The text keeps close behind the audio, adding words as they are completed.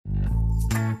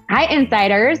Hi,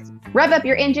 Insiders. Rev up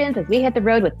your engines as we hit the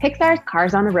road with Pixar's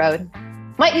Cars on the Road.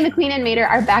 Lightning McQueen and Mater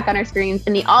are back on our screens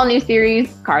in the all-new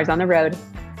series, Cars on the Road.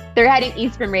 They're heading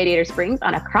east from Radiator Springs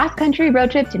on a cross-country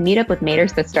road trip to meet up with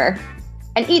Mater's sister.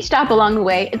 And each stop along the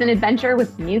way is an adventure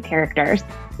with new characters.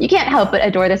 You can't help but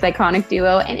adore this iconic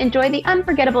duo and enjoy the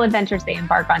unforgettable adventures they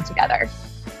embark on together.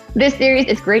 This series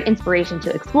is great inspiration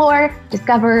to explore,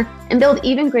 discover, and build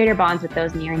even greater bonds with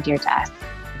those near and dear to us.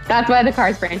 That's why the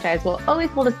Cars franchise will always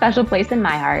hold a special place in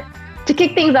my heart. To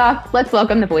kick things off, let's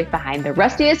welcome the voice behind the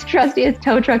rustiest, trustiest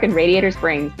tow truck in Radiator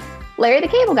Springs, Larry the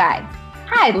Cable Guy.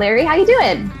 Hi, Larry. How you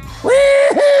doing?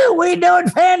 Woo-hoo! We doing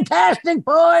fantastic,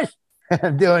 boys.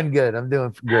 I'm doing good. I'm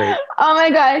doing great. Oh my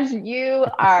gosh, you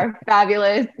are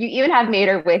fabulous. You even have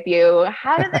Mater with you.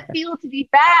 How does it feel to be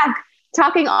back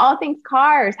talking all things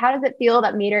cars? How does it feel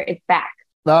that Mater is back?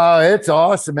 Oh, it's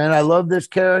awesome, man. I love this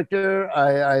character.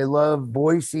 I love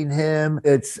voicing him.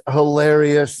 It's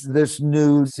hilarious. This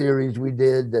new series we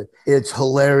did, it's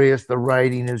hilarious. The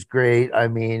writing is great. I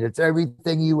mean, it's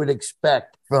everything you would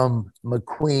expect from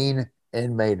McQueen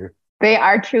and Mater. They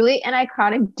are truly an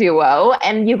iconic duo,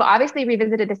 and you've obviously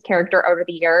revisited this character over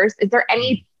the years. Is there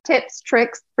any tips,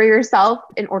 tricks for yourself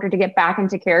in order to get back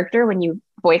into character when you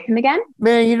voice him again?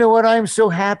 Man, you know what? I'm so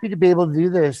happy to be able to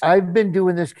do this. I've been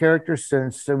doing this character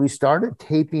since we started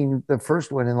taping the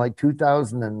first one in like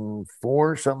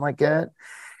 2004, something like that.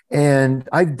 And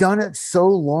I've done it so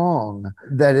long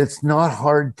that it's not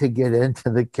hard to get into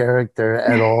the character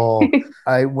at all.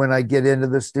 When I get into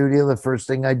the studio, the first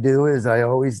thing I do is I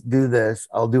always do this.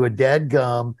 I'll do a dead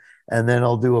gum, and then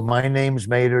I'll do a my name's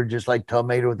Mater, just like Tom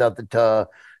Mater without the tuh,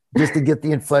 just to get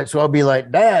the inflection. So I'll be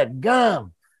like, Dad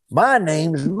gum, my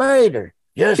name's Mater,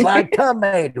 just like Tom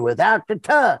Mater without the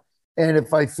tuh. And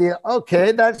if I feel,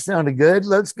 okay, that sounded good,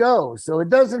 let's go. So it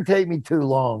doesn't take me too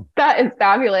long. That is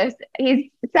fabulous.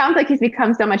 It sounds like he's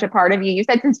become so much a part of you. You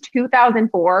said since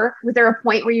 2004. Was there a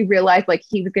point where you realized like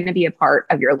he was going to be a part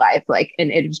of your life, like,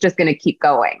 and it was just going to keep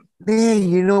going? Man,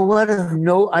 you know what?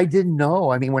 No, I didn't know.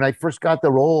 I mean, when I first got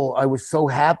the role, I was so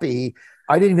happy.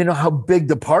 I didn't even know how big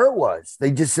the part was.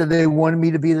 They just said they wanted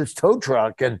me to be this tow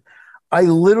truck. And I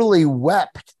literally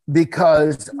wept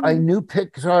because I knew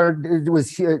Pixar, it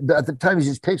was at the time it was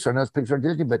just Pixar, now it's Pixar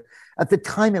Disney, but at the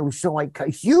time it was so like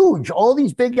huge. All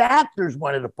these big actors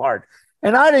wanted a part.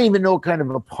 And I didn't even know what kind of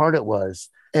a part it was.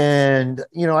 And,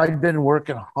 you know, I'd been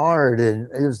working hard and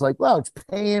it was like, wow, it's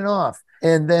paying off.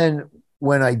 And then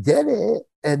when I did it,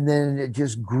 and then it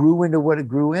just grew into what it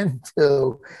grew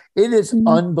into, it is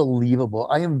unbelievable.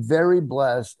 I am very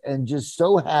blessed and just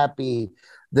so happy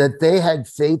that they had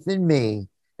faith in me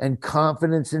and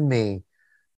confidence in me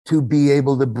to be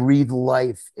able to breathe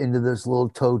life into this little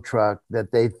tow truck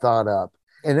that they thought up.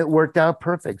 And it worked out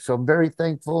perfect. So I'm very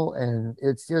thankful, and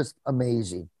it's just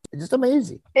amazing. It's just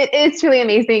amazing. It is truly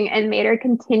amazing. And Mater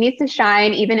continues to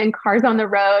shine even in Cars on the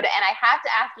Road. And I have to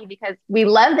ask you, because we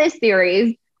love this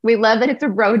series, we love that it's a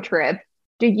road trip.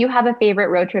 Do you have a favorite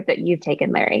road trip that you've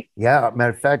taken, Larry? Yeah, matter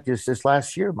of fact, just this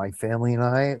last year, my family and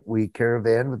I, we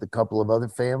caravaned with a couple of other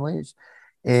families,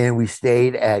 and we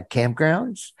stayed at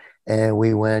campgrounds, and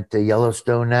we went to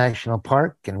Yellowstone National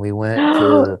Park, and we went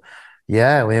to,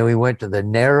 we went to the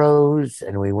Narrows,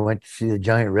 and we went to see the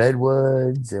giant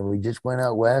redwoods, and we just went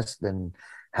out west and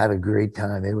had a great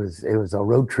time. It was our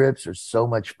road trips are so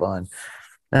much fun.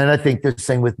 And I think the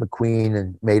same with McQueen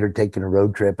and Mater taking a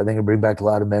road trip. I think it'll bring back a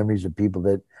lot of memories of people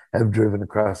that have driven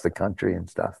across the country and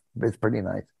stuff. It's pretty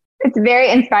nice. It's very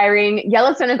inspiring.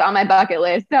 Yellowstone is on my bucket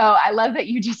list. So I love that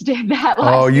you just did that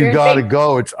last year. You got to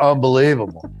go. It's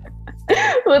unbelievable.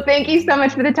 Well, thank you so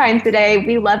much for the time today.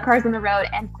 We love Cars on the Road.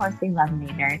 And of course, we love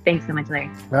Mater. Thanks so much,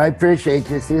 Larry. I appreciate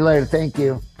you. See you later. Thank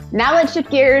you. Now let's shift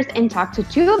gears and talk to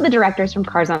two of the directors from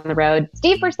Cars on the Road,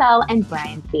 Steve Purcell and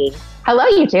Brian Fee. Hello,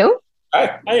 you two.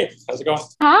 Hi. Hey, how's it going?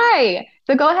 Hi.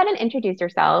 So go ahead and introduce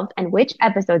yourselves and which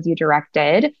episodes you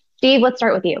directed. Steve, let's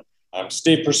start with you. I'm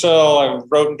Steve Purcell. I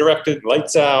wrote and directed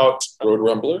Lights Out, Road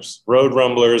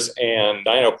Rumblers, and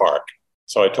Dino Park.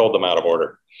 So I told them out of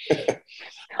order.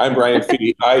 I'm Brian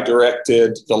Fee. I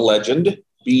directed The Legend,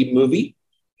 B Movie,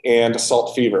 and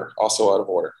Assault Fever, also out of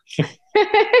order.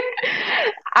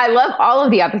 I love all of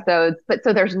the episodes, but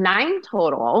so there's 9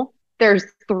 total. There's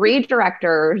 3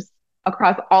 directors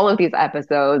across all of these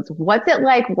episodes. What's it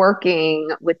like working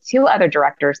with 2 other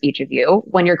directors, each of you,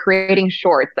 when you're creating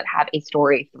shorts that have a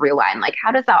story through line? Like,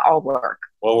 how does that all work?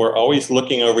 Well, we're always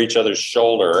looking over each other's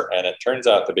shoulder, and it turns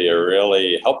out to be a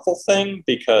really helpful thing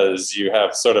because you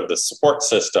have sort of the support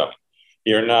system.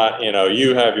 You're not,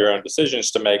 you have your own decisions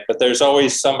to make, but there's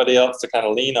always somebody else to kind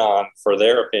of lean on for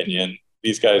their opinion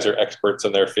these guys are experts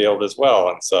in their field as well.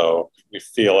 And so we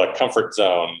feel a comfort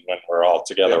zone when we're all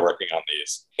together working on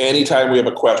these. Anytime we have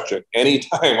a question,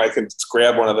 anytime I can just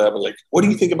grab one of them and like, what do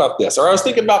you think about this? Or I was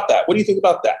thinking about that. What do you think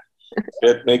about that?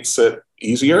 It makes it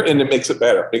easier and it makes it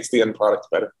better. It makes the end product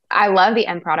better. I love the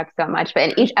end product so much,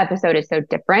 but each episode is so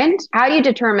different. How do you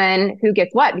determine who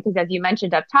gets what? Because as you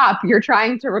mentioned up top, you're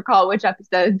trying to recall which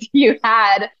episodes you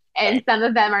had, and some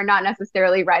of them are not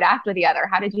necessarily right after the other.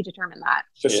 How did you determine that?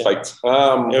 Just like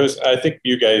it was. I think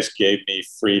you guys gave me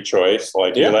free choice.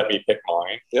 Like you let me pick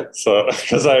mine. Yep. So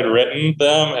because I'd written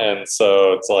them, and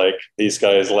so it's like these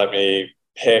guys let me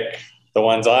pick the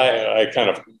ones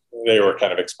they were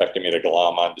kind of expecting me to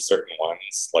glom onto certain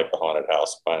ones, like the haunted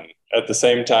house one. At the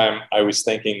same time, I was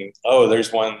thinking, oh,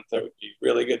 there's one that would be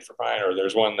really good for Brian, or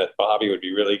there's one that Bobby would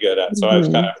be really good at. So I was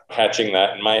kind of hatching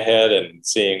that in my head and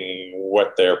seeing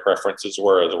what their preferences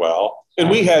were as well. And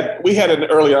we had an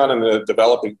early on in the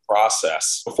developing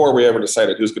process, before we ever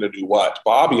decided who's going to do what,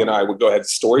 Bobby and I would go ahead and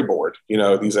storyboard,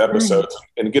 these episodes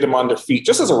and get them on their feet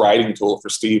just as a writing tool for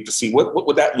Steve to see what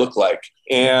would that look like.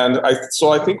 And I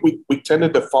think we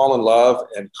tended to fall in love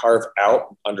and carve out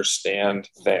and understand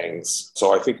things.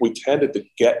 So I think we tended to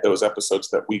get those episodes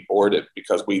that we boarded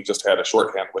because we just had a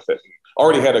shorthand with it and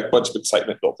already had a bunch of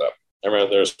excitement built up. I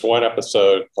remember there's one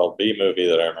episode called B Movie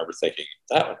that I remember thinking,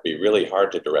 that would be really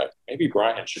hard to direct. Maybe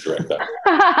Brian should direct that.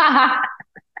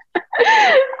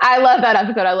 I love that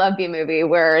episode. I love B Movie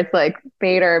where it's like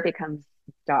Bader becomes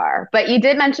star. But you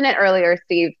did mention it earlier,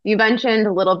 Steve. You mentioned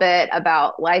a little bit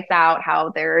about Lights Out,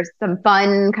 how there's some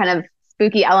fun kind of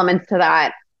spooky elements to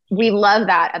that. We love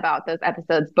that about those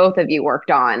episodes both of you worked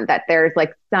on, that there's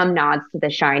like some nods to The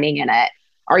Shining in it.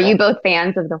 Are you both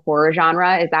fans of the horror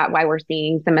genre? Is that why we're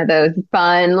seeing some of those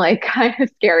fun, like kind of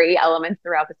scary elements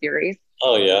throughout the series?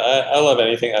 Oh, yeah. I love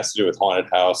anything that has to do with haunted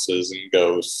houses and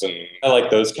ghosts. And I like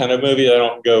those kind of movies. I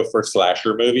don't go for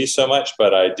slasher movies so much,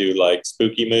 but I do like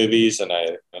spooky movies. And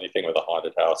anything with a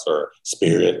haunted house or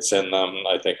spirits in them,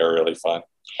 I think are really fun.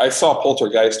 I saw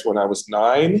Poltergeist when I was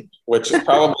 9, which is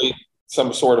probably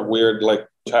some sort of weird, like,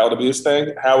 child abuse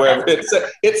thing. However,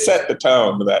 it set the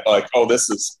tone that like, oh, this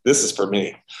is for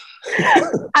me.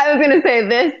 I was going to say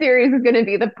this series is going to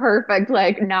be the perfect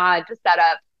like nod to set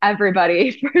up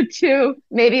everybody to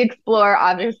maybe explore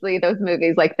obviously those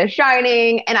movies like The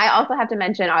Shining. And I also have to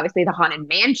mention obviously the Haunted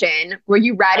Mansion. Were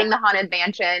you riding the Haunted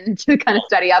Mansion to kind of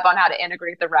study up on how to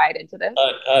integrate the ride into this?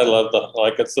 I love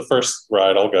it's the first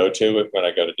ride I'll go to when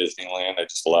I go to Disneyland. I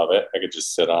just love it. I could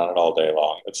just sit on it all day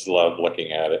long. I just love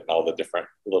looking at it and all the different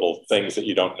little things that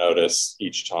you don't notice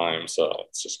each time. So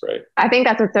it's just great. I think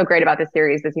that's what's so great about this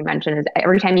series, as you mentioned, is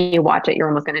every time you watch it, you're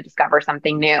almost going to discover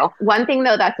something new. One thing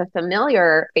though, that's a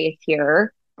familiar face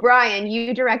here. Brian,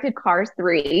 you directed Cars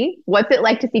 3. What's it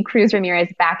like to see Cruz Ramirez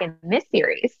back in this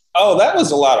series? Oh, that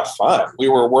was a lot of fun. We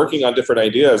were working on different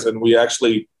ideas and we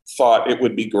actually thought it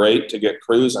would be great to get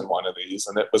Cruz in one of these.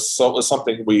 And it was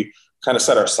something we kind of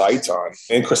set our sights on.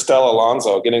 And Cristela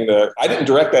Alonso I didn't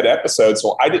direct that episode,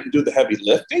 so I didn't do the heavy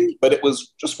lifting, but it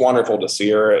was just wonderful to see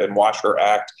her and watch her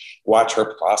act, watch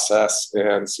her process,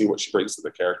 and see what she brings to the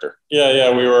character.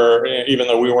 Yeah. We were, even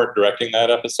though we weren't directing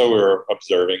that episode, we were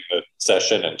observing the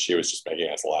session and she was just making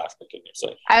us laugh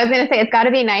continuously. I was going to say, it's got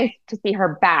to be nice to see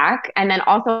her back. And then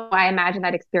also, I imagine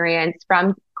that experience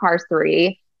from Cars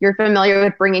 3, you're familiar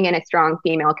with bringing in a strong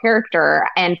female character.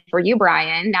 And for you,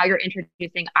 Brian, now you're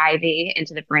introducing Ivy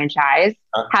into the franchise.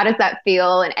 How does that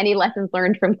feel? And any lessons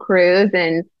learned from Cruz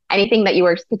and anything that you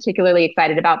were particularly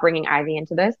excited about bringing Ivy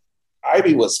into this?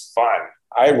 Ivy was fun.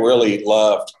 I really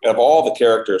loved, of all the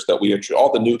characters that we introduced,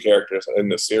 all the new characters in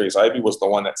this series, Ivy was the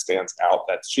one that stands out.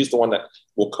 She's the one that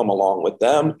will come along with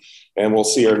them, and we'll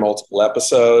see her in multiple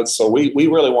episodes. So we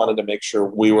really wanted to make sure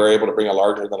we were able to bring a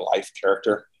larger than life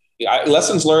character.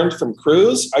 Lessons learned from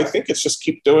Cruz, I think it's just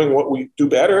keep doing what we do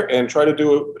better and try to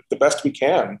do it the best we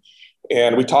can.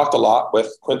 And we talked a lot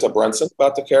with Quinta Brunson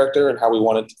about the character and how we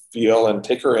wanted to feel and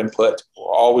take her input.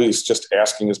 We're always just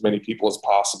asking as many people as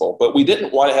possible. But we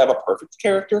didn't want to have a perfect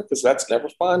character because that's never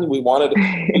fun. We wanted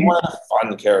a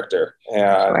fun character.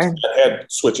 And it had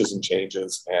switches and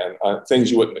changes and things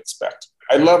you wouldn't expect.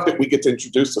 I love that we get to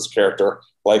introduce this character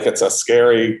like it's a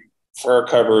scary,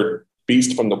 fur-covered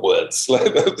beast from the woods. I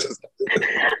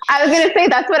was going to say,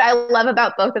 that's what I love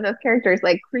about both of those characters.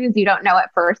 Like Cruz, you don't know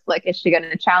at first, like, is she going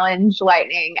to challenge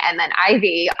Lightning? And then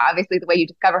Ivy, obviously the way you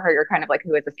discover her, you're kind of like,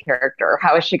 who is this character?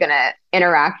 How is she going to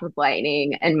interact with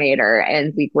Lightning and Mater?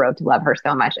 And we grow to love her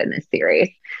so much in this series.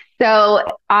 So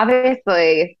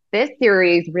obviously this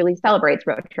series really celebrates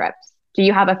road trips. Do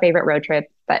you have a favorite road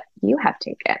trip that you have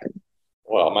taken?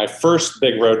 Well, my first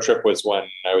big road trip was when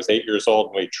I was 8 years old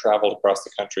and we traveled across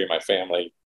the country. My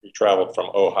family, we traveled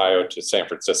from Ohio to San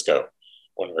Francisco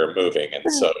when we were moving. And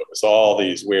so it was all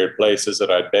these weird places that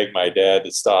I'd beg my dad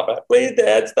to stop at. Please,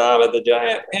 Dad, stop at the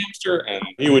giant hamster. And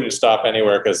he wouldn't stop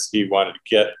anywhere because he wanted to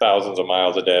get thousands of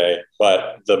miles a day.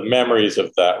 But the memories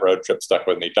of that road trip stuck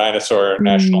with me. Dinosaur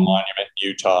National Monument in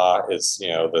Utah is,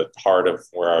 the heart of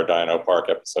where our Dino Park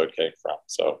episode came from.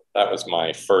 So that was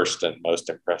my first and most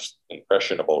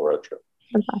impressionable road trip.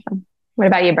 That's awesome. What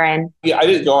about you, Brian? Yeah, I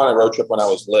didn't go on a road trip when I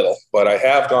was little, but I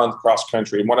have gone cross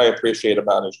country. And what I appreciate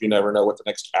about it is you never know what the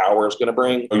next hour is going to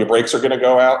bring. Your brakes are going to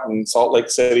go out in Salt Lake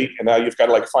City, and now you've got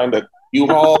to find a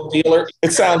U-Haul dealer.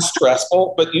 It sounds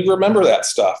stressful, but you remember that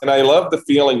stuff. And I love the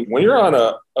feeling when you're on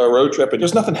a road trip and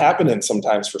there's nothing happening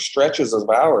sometimes for stretches of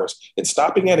hours. And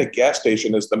stopping at a gas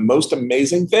station is the most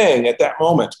amazing thing at that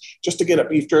moment. Just to get a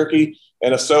beef jerky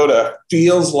and a soda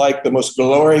feels like the most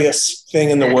glorious thing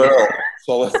in the world.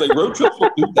 So if the road trips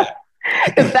will do that.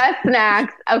 The best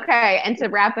snacks. Okay. And to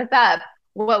wrap us up,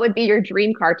 what would be your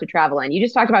dream car to travel in? You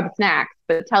just talked about the snacks,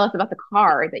 but tell us about the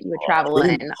car that you would travel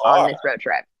in on this road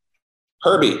trip.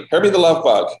 Herbie the Love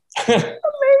Bug. Amazing.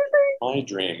 My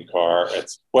dream car.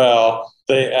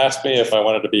 They asked me if I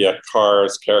wanted to be a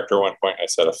Cars character at one point. I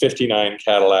said a 59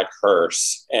 Cadillac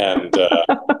hearse. And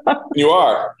you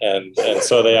are. And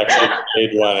so they actually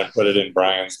made one and put it in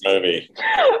Brian's movie.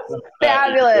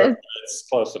 Fabulous. It's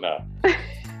close enough.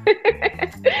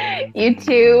 You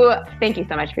two, thank you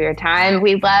so much for your time.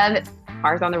 We love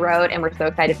Cars on the Road, and we're so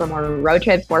excited for more road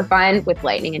trips, more fun with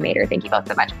Lightning and Mater. Thank you both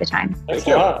so much for the time. Thanks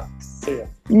a lot. See ya.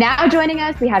 Now joining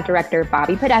us, we have director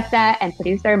Bobby Podesta and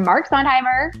producer Mark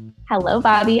Sondheimer. Hello,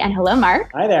 Bobby, and hello,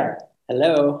 Mark. Hi there.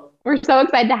 Hello. We're so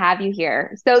excited to have you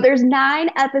here. So there's 9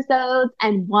 episodes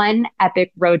and 1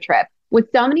 epic road trip. With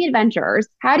so many adventures,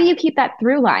 how do you keep that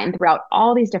through line throughout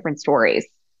all these different stories?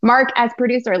 Mark, as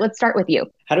producer, let's start with you.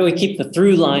 How do we keep the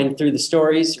through line through the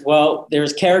stories? Well,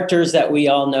 there's characters that we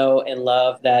all know and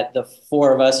love that the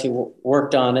 4 of us who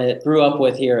worked on it grew up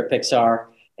with here at Pixar.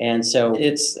 And so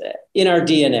it's in our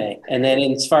DNA. And then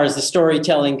as far as the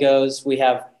storytelling goes, we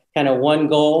have kind of one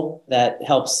goal that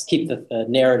helps keep the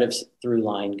narrative through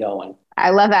line going.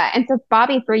 I love that. And so,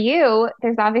 Bobby, for you,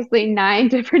 there's obviously 9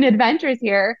 different adventures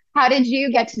here. How did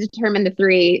you get to determine the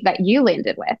 3 that you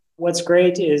landed with? What's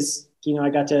great is, I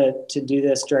got to do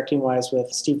this directing wise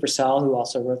with Steve Purcell, who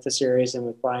also wrote the series, and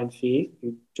with Brian Fee,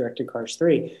 who directed Cars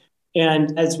 3.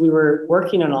 And as we were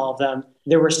working on all of them,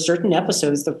 there were certain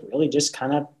episodes that really just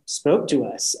kind of spoke to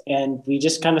us. And we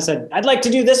just kind of said, I'd like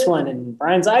to do this one. And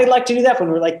Brian's, I'd like to do that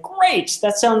one. We're like, great,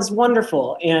 that sounds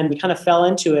wonderful. And we kind of fell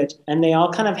into it. And they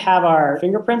all kind of have our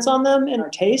fingerprints on them and our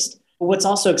taste. But what's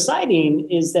also exciting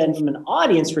is that from an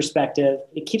audience perspective,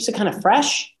 it keeps it kind of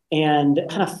fresh and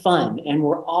kind of fun. And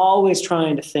we're always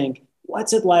trying to think,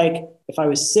 what's it like if I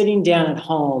was sitting down at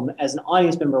home as an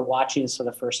audience member watching this for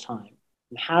the first time?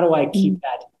 And how do I keep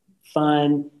that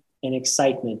fun and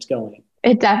excitement going?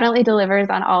 It definitely delivers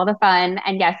on all the fun.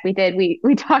 And yes, we did. We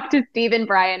talked to Steve and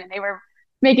Brian, and they were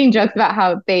making jokes about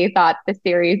how they thought the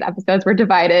series episodes were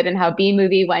divided and how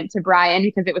B-Movie went to Brian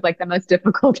because it was like the most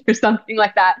difficult or something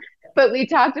like that. But we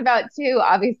talked about too,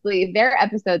 obviously, their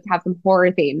episodes have some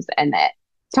horror themes in it.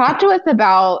 Talk to us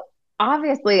about,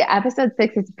 obviously, episode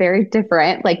 6 is very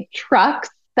different, like trucks.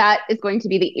 That is going to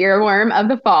be the earworm of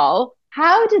the fall.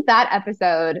 How did that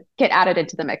episode get added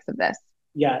into the mix of this?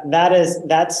 Yeah,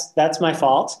 that's my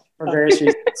fault for various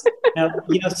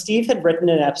reasons. Steve had written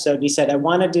an episode and he said he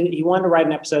wanted to write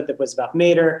an episode that was about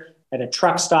Mater at a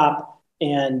truck stop,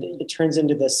 and it turns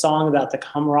into this song about the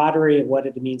camaraderie of what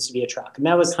it means to be a truck. And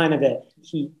that was kind of it.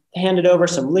 He handed over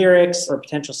some lyrics for a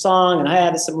potential song, and I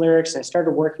added some lyrics, and I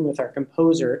started working with our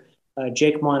composer,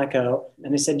 Jake Monaco.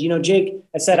 And I said, Jake,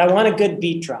 I want a good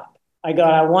beat drop.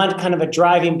 I want kind of a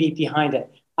driving beat behind it.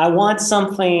 I want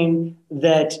something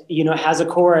that, has a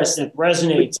chorus that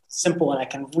resonates, simple, and I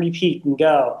can repeat and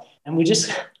go. And we just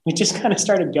kind of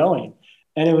started going.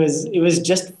 And it was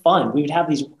just fun. We would have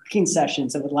these working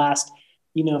sessions that would last,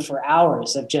 for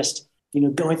hours of just,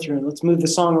 going through and let's move the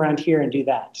song around here and do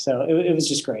that. So it was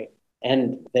just great.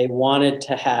 And they wanted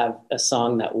to have a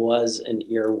song that was an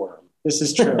earworm. This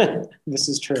is true. This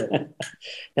is true.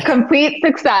 Complete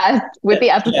success with the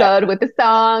episode, with the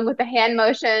song, with the hand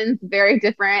motions, very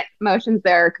different motions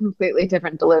there, completely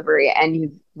different delivery. And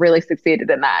you've really succeeded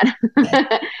in that.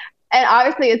 And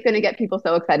obviously it's going to get people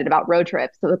so excited about road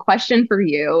trips. So the question for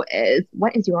you is,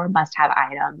 what is your must-have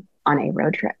item on a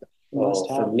road trip? Well,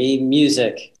 for me,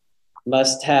 music.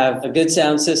 Must have a good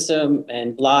sound system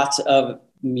and lots of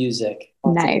music.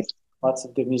 Nice. Lots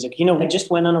of good music. You know, we just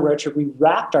went on a road trip. We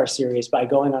wrapped our series by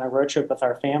going on a road trip with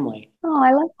our family. Oh,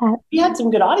 I love that. We had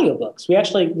some good audiobooks.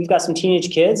 We've got some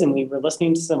teenage kids and we were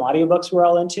listening to some audiobooks we're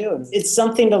all into. And it's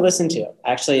something to listen to.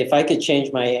 Actually, if I could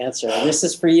change my answer, and this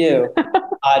is for you,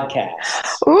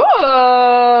 podcasts.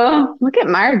 Ooh, look at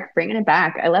Mark bringing it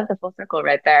back. I love the full circle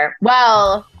right there.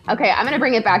 Well, okay, I'm going to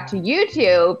bring it back to you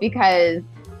two because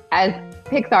as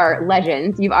Pixar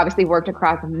legends, you've obviously worked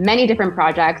across many different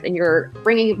projects and you're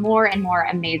bringing more and more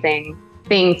amazing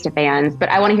things to fans. But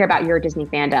I want to hear about your Disney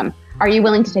fandom. Are you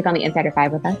willing to take on the Insider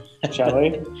 5 with us? Shall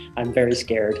we? I'm very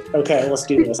scared. Okay, let's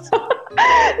do this.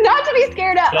 Not to be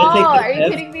scared at Can I take all. the Are you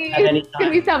fifth kidding me? at any It's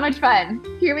going to be so much fun.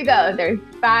 Here we go. There's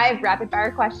 5 rapid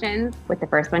fire questions with the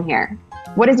first one here.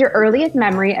 What is your earliest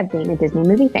memory of being a Disney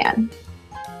movie fan?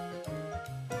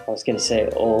 I was going to say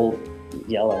Old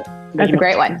Yeller. That's a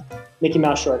great one. Mickey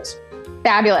Mouse shorts.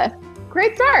 Fabulous.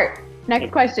 Great start.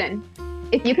 Next question.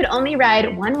 If you could only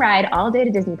ride one ride all day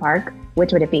to Disney Park,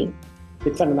 which would it be?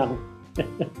 Big Thunder Mountain.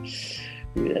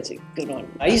 Ooh, that's a good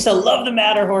one. I used to love the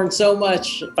Matterhorn so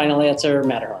much. Final answer,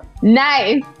 Matterhorn.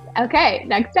 Nice. Okay,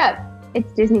 next up.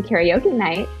 It's Disney karaoke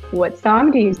night. What song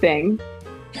do you sing?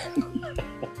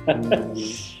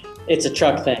 It's a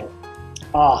truck thing.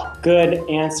 Oh, good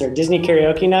answer. Disney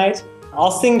karaoke night. I'll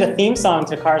sing the theme song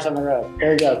to Cars on the Road.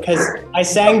 There you go. Because I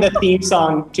sang the theme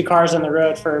song to Cars on the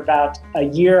Road for about a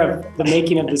year of the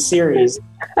making of the series.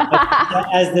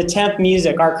 As the temp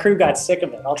music, our crew got sick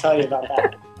of it. I'll tell you about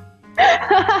that.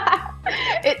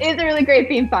 It is a really great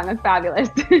theme song. It's fabulous.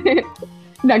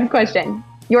 Next question.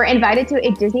 You're invited to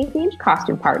a Disney-themed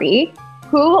costume party.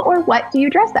 Who or what do you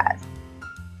dress as?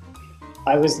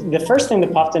 The first thing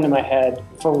that popped into my head,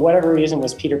 for whatever reason,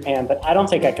 was Peter Pan, but I don't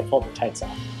think I could pull the tights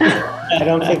off. I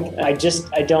don't think.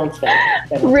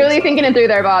 Really thinking it through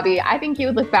there, Bobby. I think you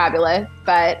would look fabulous,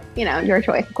 but your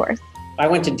choice, of course. I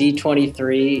went to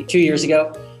D23 2 years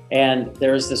ago, and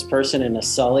there was this person in a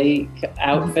Sully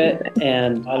outfit,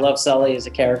 and I love Sully as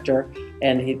a character.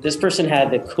 And this person had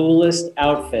the coolest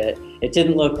outfit. It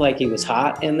didn't look like he was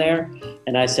hot in there.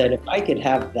 And I said, if I could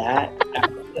have that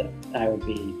outfit,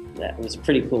 that was a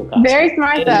pretty cool costume. Very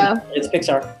smart, though. It's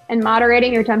Pixar. And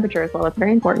moderating your temperature as well. It's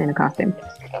very important in a costume.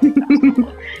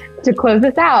 To close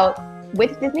this out,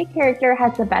 which Disney character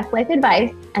has the best life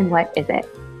advice, and what is it?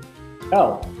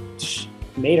 Oh,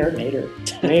 Mater.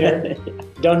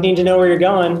 Don't need to know where you're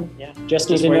going. Yeah. Just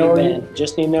need to know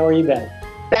where you've been.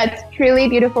 That's truly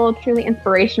beautiful, truly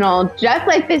inspirational. Just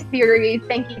like this series,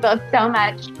 thank you both so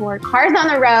much for Cars on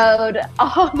the Road,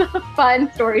 all the fun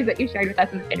stories that you shared with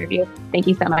us in this interview. Thank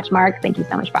you so much, Mark. Thank you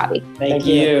so much, Bobby. Thank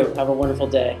you. Have a wonderful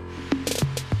day.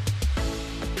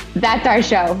 That's our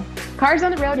show. Cars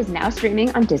on the Road is now streaming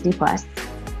on Disney+. So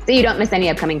you don't miss any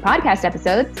upcoming podcast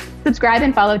episodes, subscribe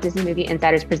and follow Disney Movie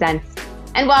Insiders Presents.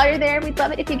 And while you're there, we'd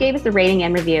love it if you gave us a rating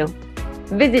and review.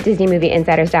 Visit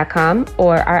DisneyMovieInsiders.com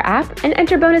or our app and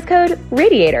enter bonus code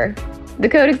RADIATOR. The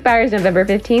code expires November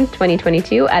 15th,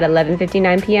 2022 at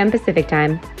 11:59 p.m. Pacific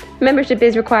Time. Membership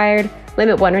is required.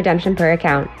 Limit 1 redemption per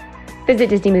account. Visit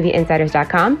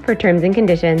DisneyMovieInsiders.com for terms and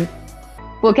conditions.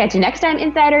 We'll catch you next time,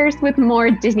 Insiders, with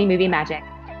more Disney movie magic.